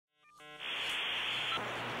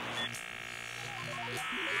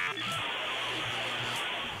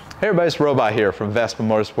Hey everybody, it's Robot here from Vespa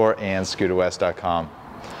Motorsport and ScooterWest.com.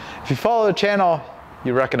 If you follow the channel,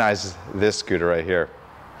 you recognize this scooter right here.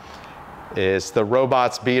 It's the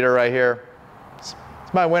Robot's beater right here. It's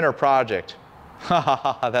my winter project.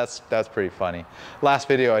 that's pretty funny. Last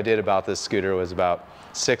video I did about this scooter was about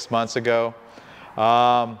 6 months ago.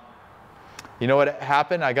 You know what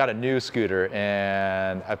happened? I got a new scooter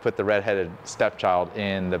and I put the red-headed stepchild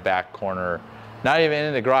in the back corner, not even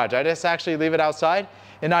in the garage. I just actually leave it outside.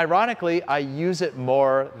 And ironically, I use it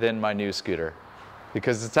more than my new scooter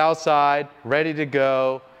because it's outside, ready to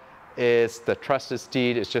go. It's the trusted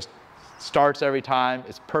steed. It just starts every time.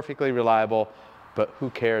 It's perfectly reliable, but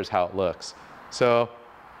who cares how it looks? So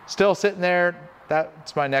still sitting there.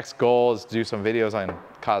 That's my next goal, is to do some videos on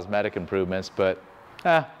cosmetic improvements, but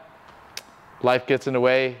life gets in the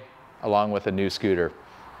way along with a new scooter,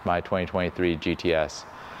 my 2023 GTS.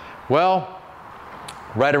 Well,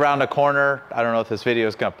 right around the corner, I don't know if this video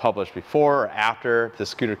is going to publish before or after the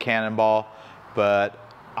scooter cannonball, but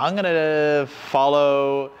I'm going to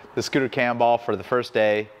follow the scooter cannonball for the first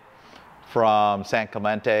day from San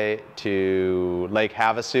Clemente to Lake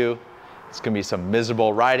Havasu. It's going to be some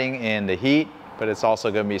miserable riding in the heat, but it's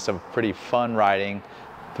also going to be some pretty fun riding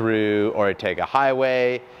through Ortega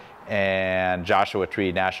Highway and Joshua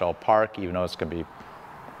Tree National Park, even though it's going to be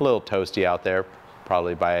a little toasty out there,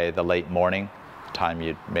 probably by the late morning time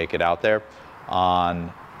you'd make it out there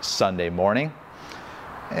on Sunday morning.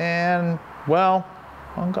 And well,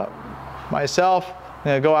 I'm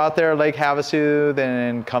gonna go out there, Lake Havasu,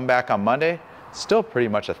 then come back on Monday. Still pretty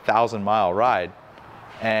much a 1,000-mile ride,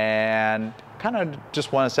 and kind of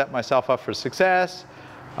just want to set myself up for success.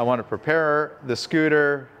 I want to prepare the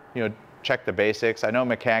scooter, you know, check the basics. I know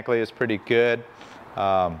mechanically it's pretty good.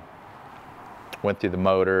 Went through the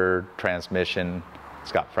motor, transmission.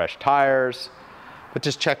 It's got fresh tires. But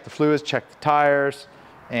just check the fluids, check the tires,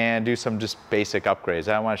 and do some just basic upgrades.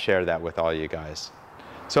 I want to share that with all you guys.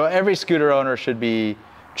 So every scooter owner should be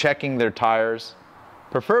checking their tires,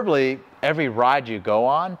 preferably every ride you go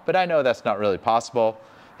on, but I know that's not really possible.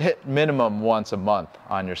 Hit minimum once a month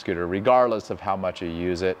on your scooter, regardless of how much you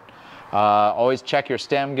use it. Always check your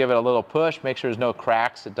stem, give it a little push, make sure there's no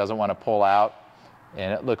cracks. It doesn't want to pull out,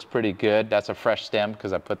 and it looks pretty good. That's a fresh stem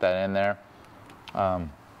because I put that in there.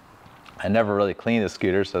 I never really cleaned the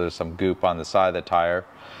scooter, so there's some goop on the side of the tire.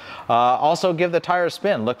 Also give the tire a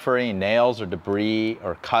spin. Look for any nails or debris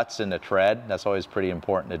or cuts in the tread. That's always pretty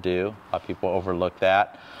important to do. A lot of people overlook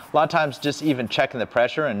that. A lot of times just even checking the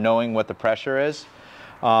pressure and knowing what the pressure is,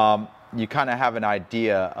 you kind of have an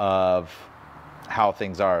idea of how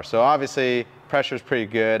things are. So obviously pressure is pretty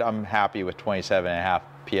good. I'm happy with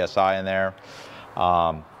 27.5 PSI in there.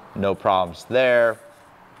 No problems there.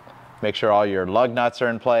 Make sure all your lug nuts are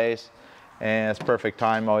in place. And it's perfect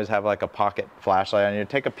time. Always have like a pocket flashlight on you.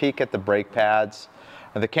 Take a peek at the brake pads.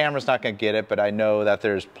 And the camera's not going to get it, but I know that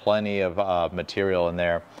there's plenty of material in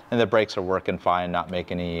there. And the brakes are working fine, not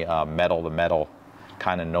making any metal-to-metal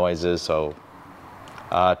kind of noises. So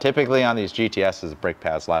typically on these GTSs, the brake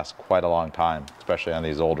pads last quite a long time, especially on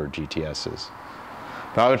these older GTSs.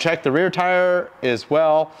 Now I'll check the rear tire as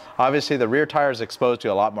well. Obviously the rear tire is exposed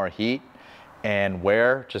to a lot more heat and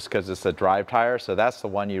wear just because it's a drive tire, so that's the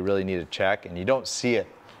one you really need to check, and you don't see it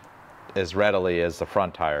as readily as the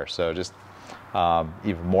front tire. So just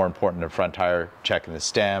even more important than the front tire, checking the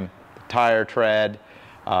stem, the tire tread,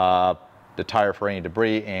 the tire for any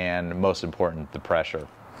debris, and most important, the pressure.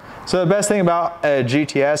 So the best thing about a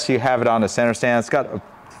GTS, you have it on the center stand. It's got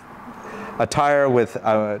a tire with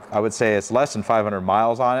I would say it's less than 500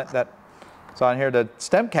 miles on it. That's on here. The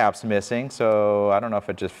stem cap's missing, so I don't know if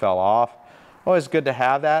it just fell off. Always good to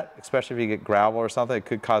have that, especially if you get gravel or something. It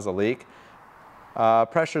could cause a leak.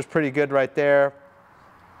 Pressure's pretty good right there.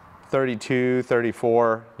 32,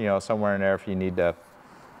 34, you know, somewhere in there if you need to.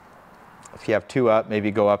 If you have two up,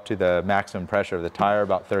 maybe go up to the maximum pressure of the tire,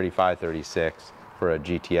 about 35, 36 for a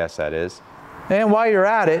GTS, that is. And while you're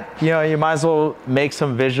at it, you know, you might as well make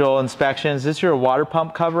some visual inspections. This is your water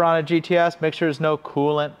pump cover on a GTS. Make sure there's no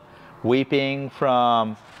coolant weeping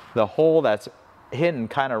from the hole that's hidden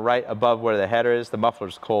kind of right above where the header is. The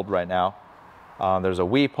muffler's cold right now. There's a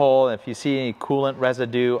weep hole. If you see any coolant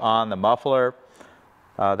residue on the muffler,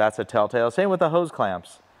 that's a telltale. Same with the hose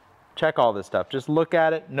clamps. Check all this stuff. Just look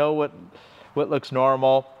at it, know what looks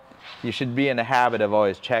normal. You should be in the habit of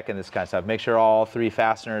always checking this kind of stuff. Make sure all three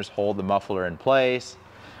fasteners hold the muffler in place.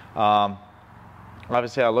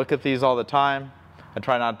 Obviously I look at these all the time. I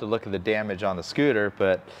try not to look at the damage on the scooter,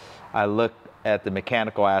 but I look at the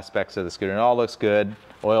mechanical aspects of the scooter, and it all looks good.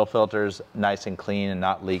 Oil filters nice and clean and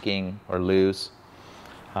not leaking or loose.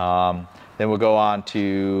 Then we'll go on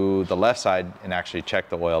to the left side and actually check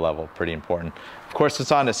the oil level, pretty important. Of course,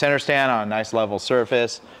 it's on the center stand on a nice level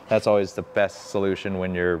surface. That's always the best solution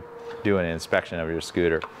when you're doing an inspection of your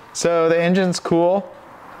scooter. So the engine's cool.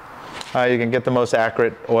 You can get the most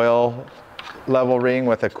accurate oil level reading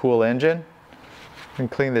with a cool engine. You can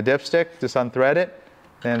clean the dipstick, just unthread it,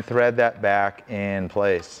 then thread that back in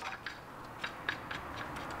place.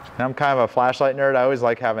 And I'm kind of a flashlight nerd. I always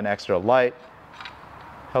like having extra light.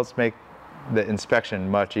 Helps make the inspection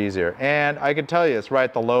much easier. And I can tell you it's right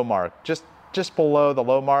at the low mark, just below the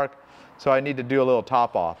low mark. So I need to do a little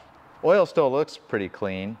top off. Oil still looks pretty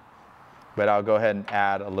clean, but I'll go ahead and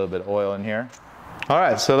add a little bit of oil in here. All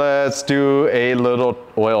right, so let's do a little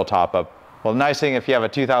oil top up. Well, the nice thing, if you have a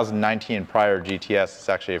 2019 prior GTS, it's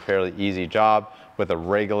actually a fairly easy job with a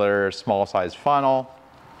regular small size funnel.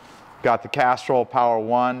 Got the Castrol Power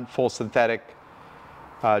 1 full synthetic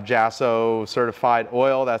JASO certified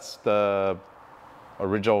oil. That's the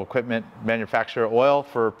original equipment manufacturer oil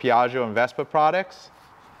for Piaggio and Vespa products.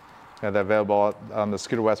 Got that available on the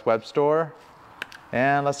Scooter West web store.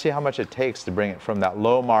 And let's see how much it takes to bring it from that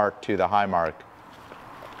low mark to the high mark.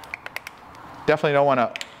 Definitely don't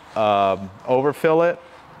want to overfill it.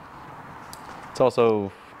 It's also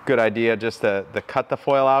a good idea just to cut the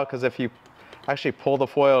foil out, because if you actually pull the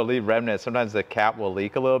foil, leave remnants, sometimes the cap will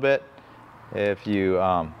leak a little bit. If you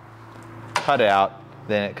cut it out,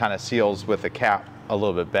 then it kind of seals with the cap a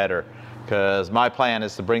little bit better, because my plan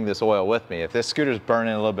is to bring this oil with me. If this scooter's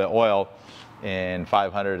burning a little bit of oil in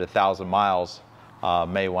 500 to 1,000 miles,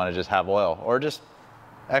 may want to just have oil, or just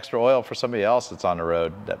extra oil for somebody else that's on the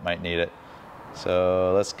road that might need it.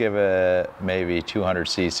 So let's give it maybe 200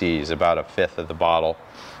 cc's, about a fifth of the bottle.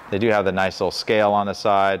 They do have the nice little scale on the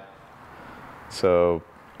side. So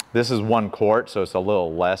this is 1 quart, so it's a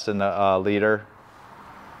little less than a liter.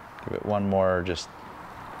 Give it one more, just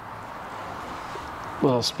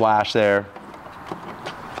little splash there.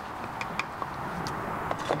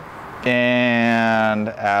 And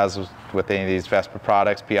as with any of these Vespa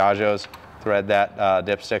products, Piaggios, thread that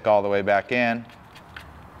dipstick all the way back in.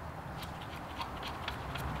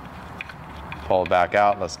 Pull it back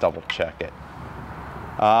out, let's double check it.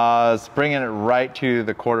 It's bringing it right to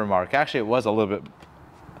the quarter mark. Actually, it was a little bit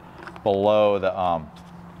below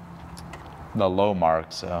the low mark,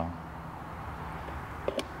 so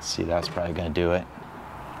let's see, that's probably gonna do it.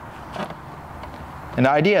 And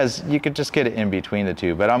the idea is you could just get it in between the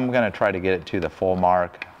two, but I'm gonna try to get it to the full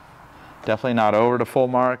mark. Definitely not over the full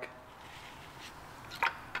mark.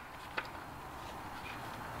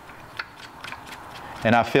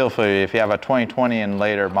 And I feel for you, if you have a 2020 and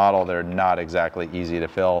later model, they're not exactly easy to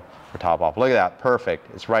fill or top off. Look at that, perfect.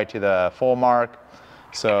 It's right to the full mark.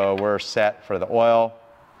 So we're set for the oil.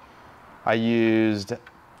 I used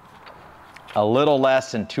a little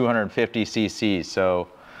less than 250 cc's, so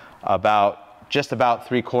just about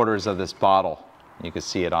 3/4 of this bottle. You can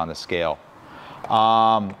see it on the scale.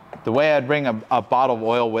 The way I'd bring a bottle of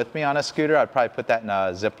oil with me on a scooter, I'd probably put that in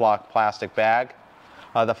a Ziploc plastic bag.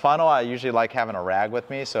 The funnel, I usually like having a rag with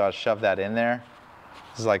me, so I'll shove that in there.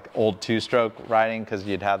 This is like old 2-stroke riding, because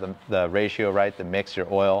you'd have the ratio right to mix your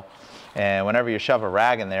oil. And whenever you shove a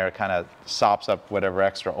rag in there, it kind of sops up whatever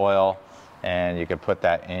extra oil, and you can put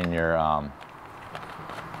that in your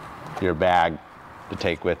bag to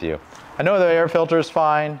take with you. I know the air filter is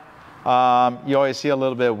fine. You always see a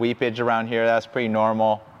little bit of weepage around here. That's pretty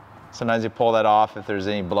normal. Sometimes you pull that off if there's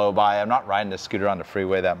any blow by. I'm not riding the scooter on the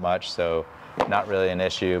freeway that much, so not really an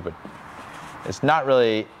issue, but it's not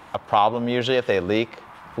really a problem usually if they leak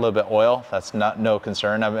a little bit of oil. That's no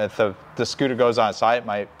concern. I mean, if the scooter goes on site, it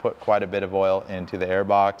might put quite a bit of oil into the air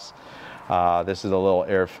box. This is a little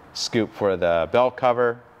air scoop for the belt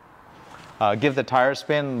cover. Give the tire a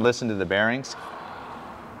spin, listen to the bearings.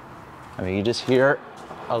 I mean, you just hear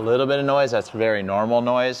a little bit of noise. That's very normal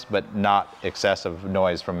noise, but not excessive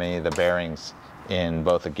noise from any of the bearings in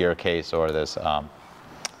both the gear case or this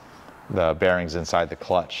the bearings inside the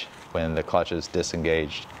clutch when the clutch is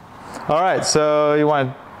disengaged. All right, so you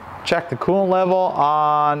want to check the coolant level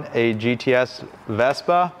on a GTS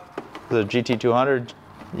Vespa, the GT200,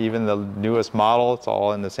 even the newest model, it's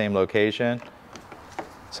all in the same location.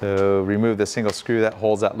 So remove the single screw that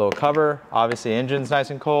holds that little cover. Obviously, engine's nice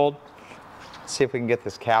and cold. Let's see if we can get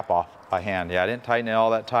this cap off by hand. Yeah, I didn't tighten it all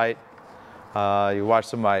that tight. You watch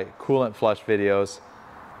some of my coolant flush videos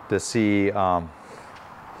to see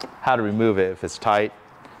how to remove it if it's tight.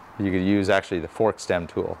 You could use actually the fork stem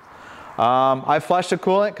tool. I flushed the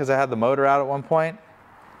coolant because I had the motor out at one point.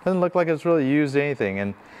 Doesn't look like it's really used anything.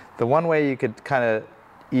 And the one way you could kind of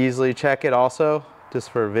easily check it also, just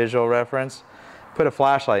for visual reference, put a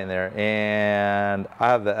flashlight in there, and I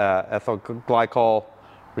have the ethyl glycol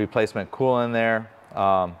replacement coolant in there.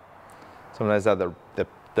 Sometimes I have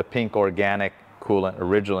the pink organic coolant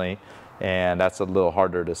originally, and that's a little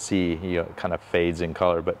harder to see. It kind of fades in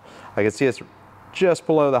color, but I can see it's just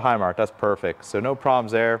below the high mark. That's perfect, so no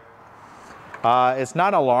problems there. It's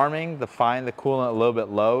not alarming to find the coolant a little bit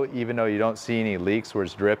low, even though you don't see any leaks where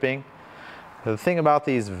it's dripping. The thing about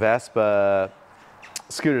these Vespa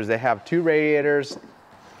scooters, they have 2 radiators,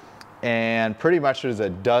 and pretty much there's a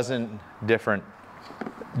dozen different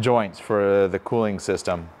joints for the cooling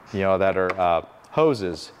system, that are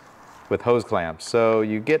hoses with hose clamps. So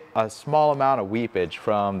you get a small amount of weepage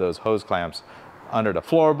from those hose clamps under the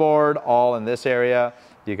floorboard, all in this area.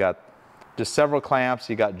 You got just several clamps,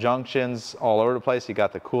 you got junctions all over the place, you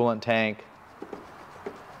got the coolant tank,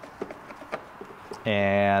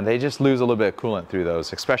 and they just lose a little bit of coolant through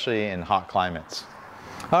those, especially in hot climates.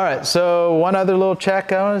 All right, so one other little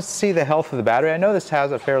check. I want to see the health of the battery. I know this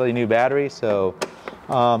has a fairly new battery, so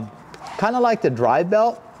kind of like the drive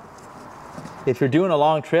belt. If you're doing a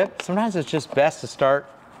long trip, sometimes it's just best to start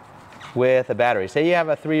with a battery. Say you have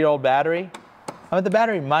a 3-year-old battery. The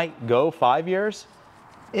battery might go 5 years.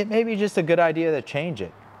 It may be just a good idea to change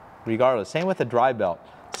it, regardless. Same with the drive belt.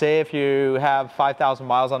 Say if you have 5,000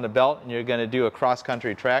 miles on the belt and you're going to do a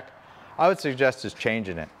cross-country trek, I would suggest just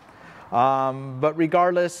changing it. But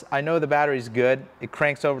regardless, I know the battery's good. It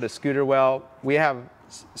cranks over the scooter well. We have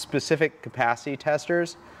specific capacity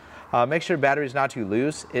testers. Make sure the battery's not too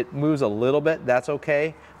loose. It moves a little bit, that's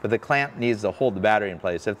okay, but the clamp needs to hold the battery in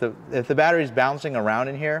place. If the battery's bouncing around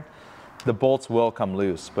in here, the bolts will come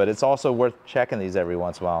loose, but it's also worth checking these every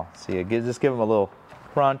once in a while. See, just give them a little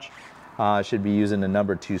crunch. Should be using the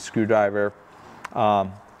number 2 screwdriver,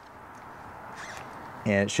 and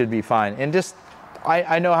it should be fine. And just,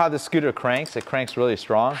 I know how the scooter cranks. It cranks really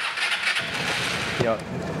strong.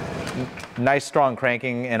 Nice strong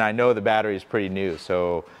cranking, and I know the battery is pretty new,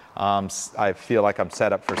 so I feel like I'm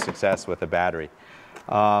set up for success with the battery.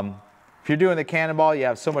 If you're doing the Cannonball, you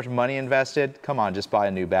have so much money invested, come on, just buy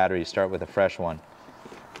a new battery. Start with a fresh one,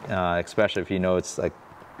 especially if you know it's like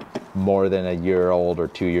more than a year old or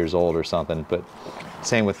 2 years old or something. But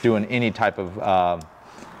same with doing any type of, I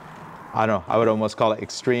don't know, I would almost call it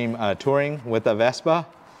extreme touring with a Vespa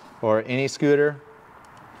or any scooter.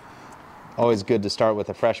 Always good to start with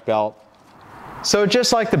a fresh belt. So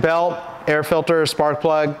just like the belt, air filter, spark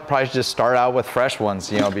plug, probably should just start out with fresh ones,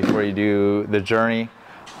 before you do the journey.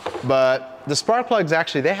 But the spark plugs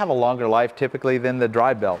actually, they have a longer life typically than the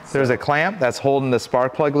drive belts. There's a clamp that's holding the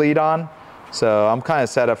spark plug lead on. So I'm kind of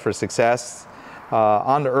set up for success.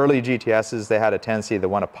 On the early GTSs, they had a tendency to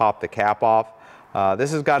want to pop the cap off.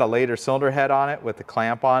 This has got a later cylinder head on it with the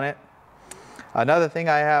clamp on it. Another thing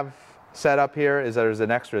I have set up here is there's an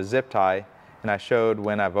extra zip tie, and I showed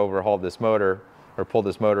when I've overhauled this motor or pulled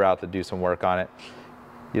this motor out to do some work on it.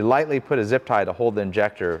 You lightly put a zip tie to hold the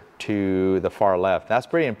injector to the far left. That's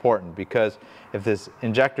pretty important because if this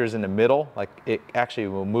injector is in the middle, like it actually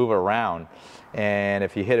will move around. And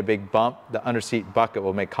if you hit a big bump, the underseat bucket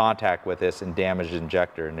will make contact with this and damage the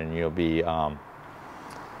injector, and then you'll be kind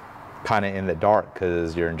of in the dark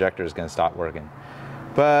because your injector is going to stop working.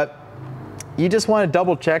 But you just want to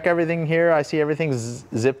double check everything here. I see everything's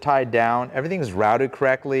zip tied down. Everything's routed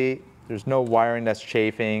correctly. There's no wiring that's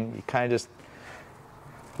chafing. You kind of just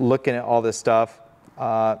looking at all this stuff.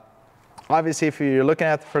 Obviously, if you're looking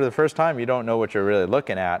at it for the first time, you don't know what you're really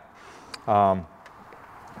looking at.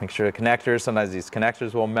 Make sure the connectors, sometimes these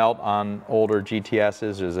connectors will melt on older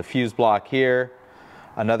GTSs. There's a fuse block here,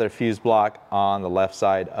 another fuse block on the left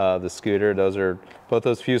side of the scooter. Both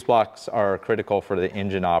those fuse blocks are critical for the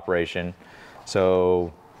engine operation.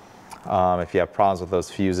 So if you have problems with those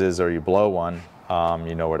fuses or you blow one,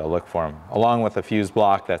 you know where to look for them. Along with the fuse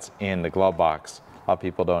block that's in the glove box. A lot of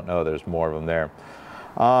people don't know there's more of them there.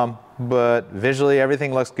 But visually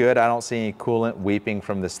everything looks good. I don't see any coolant weeping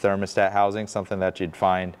from this thermostat housing, something that you'd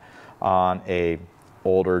find on a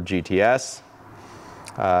older GTS.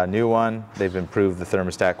 New one, they've improved the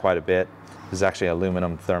thermostat quite a bit. There's actually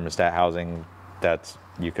aluminum thermostat housing that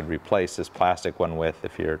you could replace this plastic one with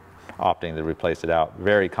if you're opting to replace it out.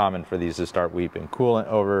 Very common for these to start weeping coolant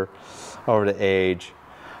over the age.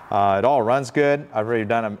 It all runs good. I've already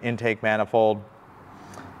done an intake manifold.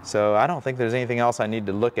 So I don't think there's anything else I need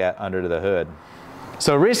to look at under the hood.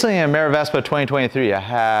 So recently in AmeriVespa 2023, I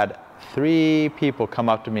had 3 people come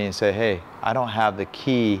up to me and say, hey, I don't have the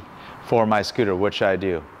key for my scooter, what should I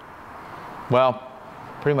do? Well,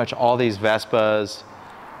 pretty much all these Vespas,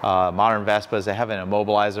 modern Vespas, they have an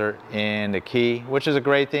immobilizer in the key, which is a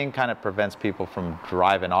great thing, kind of prevents people from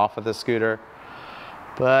driving off of the scooter.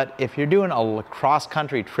 But if you're doing a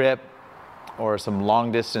cross-country trip or some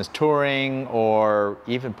long-distance touring or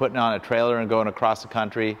even putting on a trailer and going across the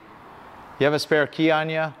country, you have a spare key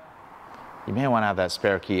on you? You may want to have that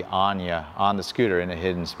spare key on you, on the scooter in a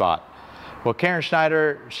hidden spot. Well, Karen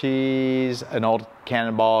Schneider, she's an old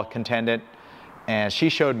Cannonball contendant, and she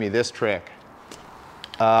showed me this trick.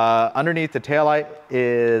 Underneath the taillight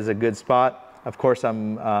is a good spot. Of course,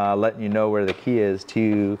 I'm letting you know where the key is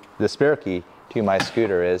to, the spare key to my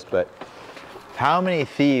scooter is, but how many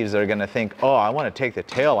thieves are gonna think, oh, I wanna take the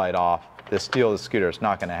taillight off to steal the scooter? It's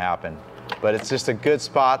not gonna happen. But it's just a good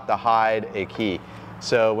spot to hide a key.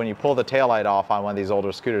 So when you pull the taillight off on one of these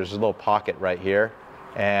older scooters, there's a little pocket right here,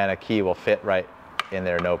 and a key will fit right in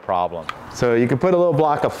there, no problem. So you can put a little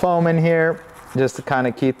block of foam in here, just to kind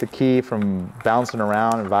of keep the key from bouncing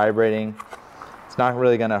around and vibrating. It's not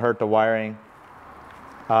really gonna hurt the wiring.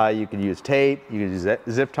 You could use tape, you could use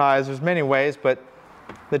zip ties, there's many ways, but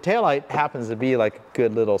the taillight happens to be like a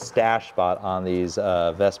good little stash spot on these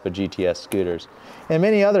Vespa GTS scooters. And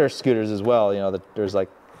many other scooters as well, you know, there's like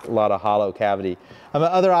a lot of hollow cavity.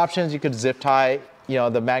 Other options, you could zip tie, you know,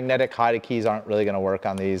 the magnetic hide keys aren't really gonna work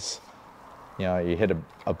on these. You know, you hit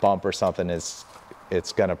a bump or something, it's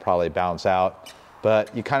gonna probably bounce out.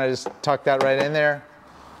 But you kind of just tuck that right in there.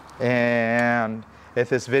 And if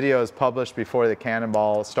this video is published before the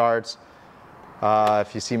Cannonball starts,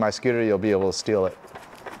 if you see my scooter, you'll be able to steal it.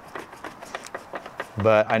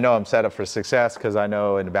 But I know I'm set up for success because I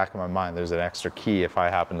know in the back of my mind there's an extra key if I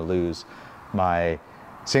happen to lose my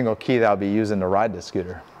single key that I'll be using to ride the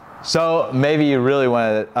scooter. So maybe you really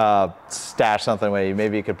want to stash something away.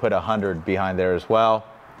 Maybe you could put 100 behind there as well.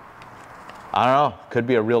 I don't know, could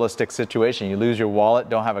be a realistic situation. You lose your wallet,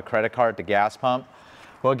 don't have a credit card at the gas pump.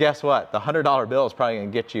 Well, guess what? The $100 bill is probably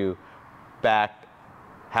gonna get you back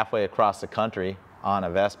halfway across the country on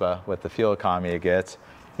a Vespa with the fuel economy it gets.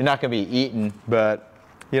 You're not gonna be eating, but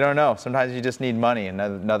you don't know. Sometimes you just need money,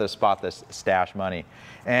 another spot to stash money.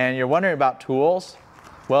 And you're wondering about tools?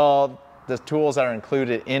 Well, the tools that are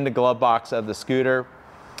included in the glove box of the scooter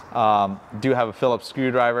do have a Phillips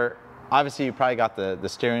screwdriver. Obviously, you probably got the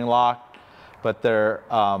steering lock, but there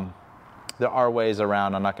are ways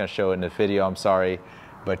around. I'm not gonna show it in the video, I'm sorry,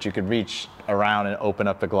 but you could reach around and open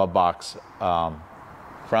up the glove box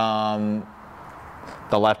from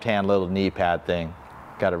the left-hand little knee pad thing.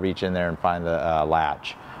 Got to reach in there and find the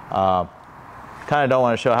latch. Kind of don't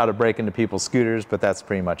want to show how to break into people's scooters, but that's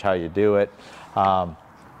pretty much how you do it. But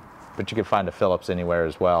you can find a Phillips anywhere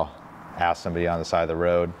as well. Ask somebody on the side of the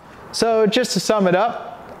road. So just to sum it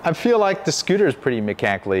up, I feel like the scooter is pretty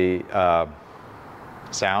mechanically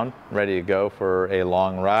sound, ready to go for a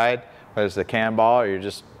long ride. Whether it's the Cannonball or you're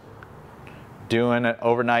just doing an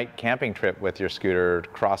overnight camping trip with your scooter,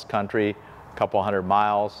 cross country, a couple 100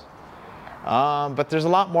 miles. But there's a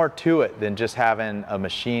lot more to it than just having a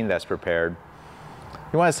machine that's prepared.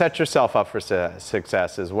 You want to set yourself up for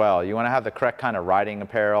success as well. You want to have the correct kind of riding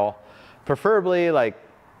apparel, preferably like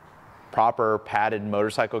proper padded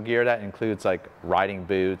motorcycle gear that includes like riding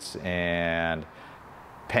boots and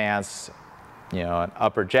pants, you know, an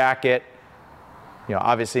upper jacket. You know,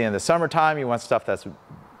 obviously in the summertime, you want stuff that's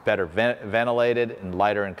better ventilated and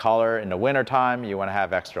lighter in color. In the wintertime, you want to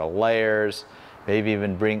have extra layers, maybe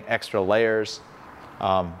even bring extra layers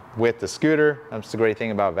with the scooter. That's the great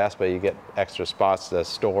thing about Vespa. You get extra spots to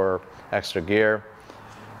store extra gear.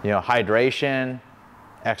 You know, hydration,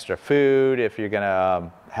 extra food if you're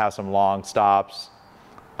gonna have some long stops.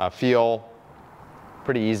 Fuel,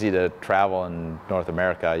 pretty easy to travel in North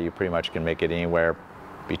America. You pretty much can make it anywhere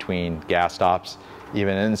between gas stops,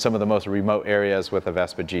 even in some of the most remote areas with a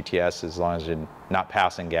Vespa GTS, as long as you're not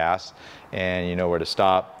passing gas and you know where to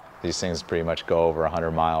stop. These things pretty much go over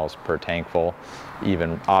 100 miles per tank full,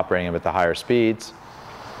 even operating them at the higher speeds.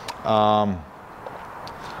 But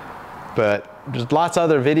there's lots of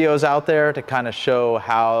other videos out there to kind of show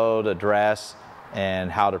how to dress and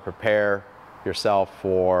how to prepare yourself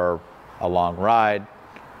for a long ride.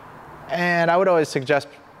 And I would always suggest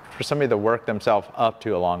for somebody to work themselves up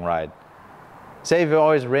to a long ride. Say you've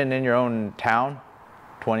always ridden in your own town,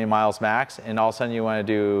 20 miles max, and all of a sudden you want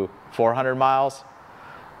to do 400 miles.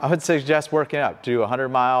 I would suggest working up. Do a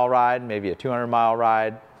 100-mile ride, maybe a 200-mile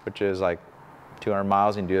ride, which is like 200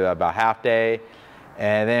 miles. You can do that about half day,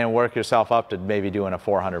 and then work yourself up to maybe doing a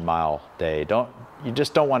 400-mile day. You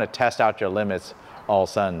just don't want to test out your limits all of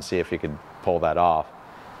a sudden and see if you can pull that off.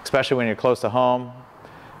 Especially when you're close to home,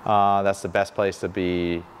 that's the best place to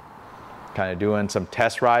be kind of doing some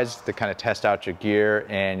test rides to kind of test out your gear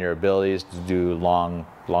and your abilities to do long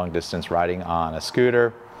distance riding on a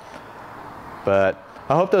scooter. But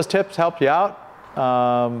I hope those tips help you out.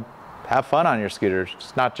 have fun on your scooters.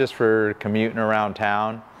 It's not just for commuting around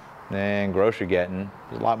town and grocery getting.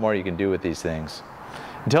 There's a lot more you can do with these things.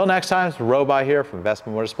 Until next time, it's Robot here from Vespa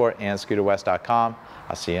Motorsport and ScooterWest.com.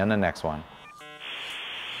 I'll see you in the next one.